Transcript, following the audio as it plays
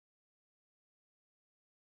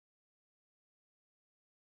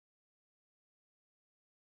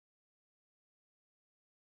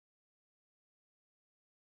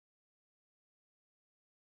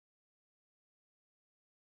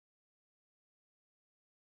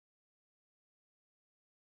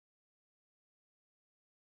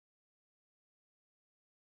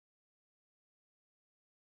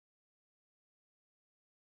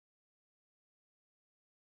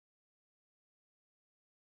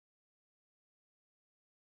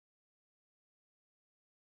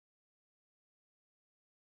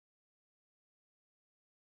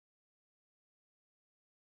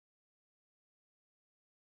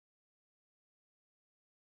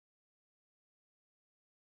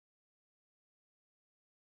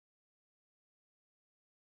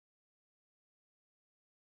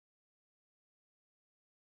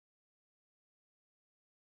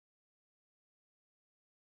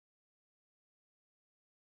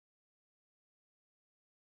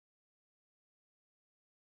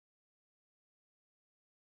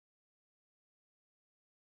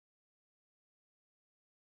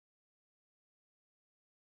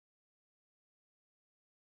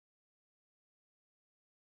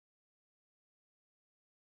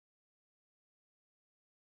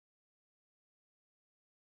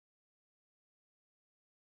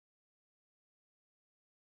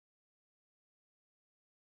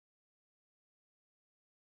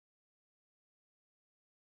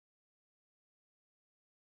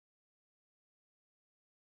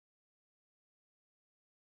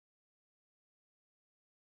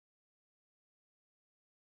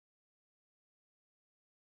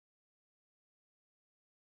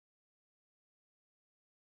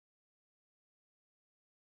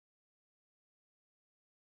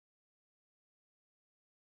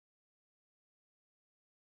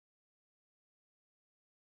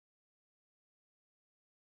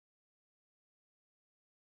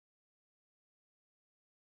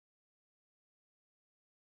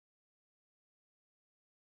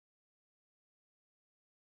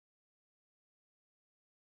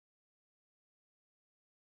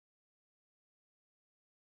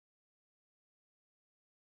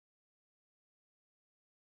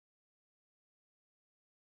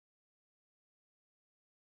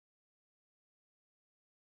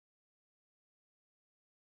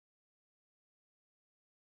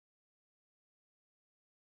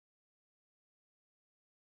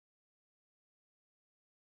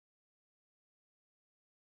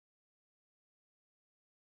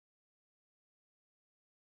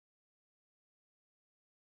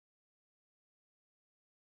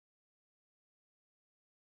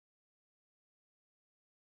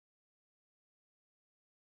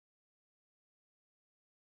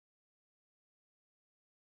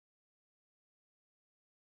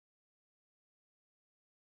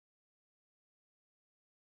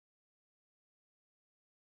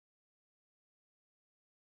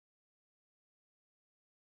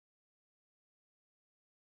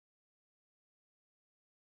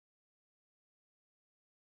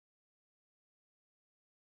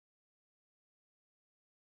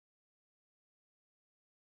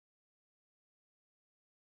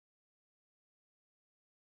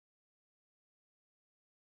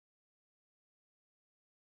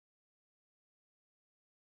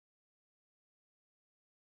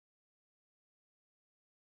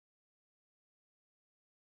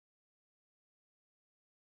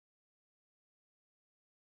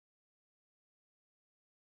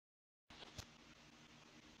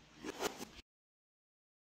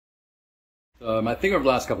My thing over the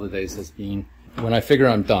last couple of days has been, when I figure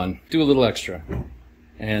I'm done, do a little extra.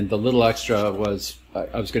 And the little extra was,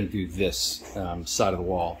 I was going to do this side of the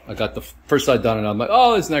wall. I got the first side done and I'm like,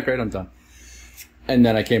 oh, isn't that great? I'm done. And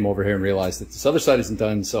then I came over here and realized that this other side isn't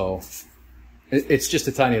done, so it's just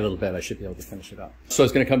a tiny little bit. I should be able to finish it up. So I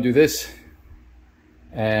was going to come do this,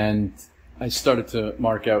 and I started to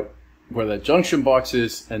mark out where that junction box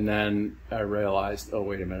is, and then I realized, oh,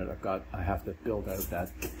 wait a minute, I have to build out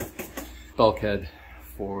that bulkhead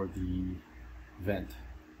for the vent.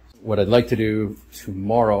 What I'd like to do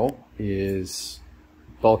tomorrow is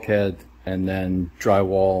bulkhead and then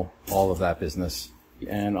drywall all of that business.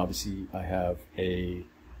 And obviously I have a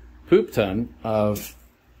poop ton of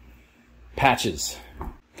patches.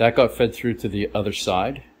 That got fed through to the other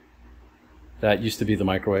side. That used to be the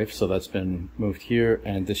microwave, so that's been moved here.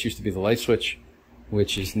 And this used to be the light switch,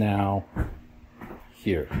 which is now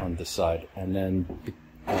here on this side. And then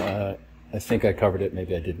I think I covered it,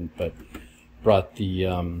 maybe I didn't, but brought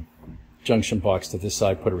the junction box to this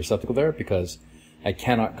side, put a receptacle there because I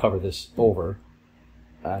cannot cover this over.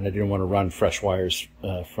 And I didn't want to run fresh wires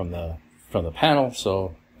from the panel,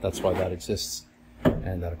 so that's why that exists.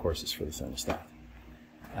 And that, of course, is for the thermostat.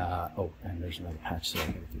 Oh, and there's another patch that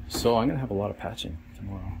I'm going to do. So I'm going to have a lot of patching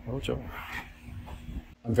tomorrow. Oh, Joe.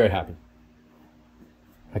 I'm very happy.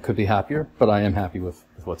 I could be happier, but I am happy with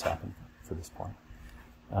what's happened to this point.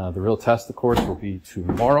 The real test, of course, will be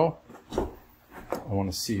tomorrow. I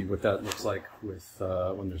want to see what that looks like with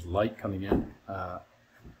when there's light coming in.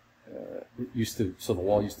 So the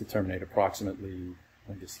wall used to terminate approximately,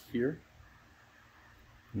 I guess, here,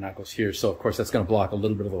 and that goes here. So of course that's going to block a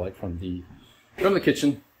little bit of the light from the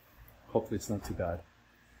kitchen. Hopefully it's not too bad.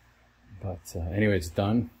 But anyway, it's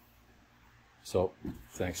done. So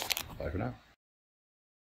thanks. Bye for now.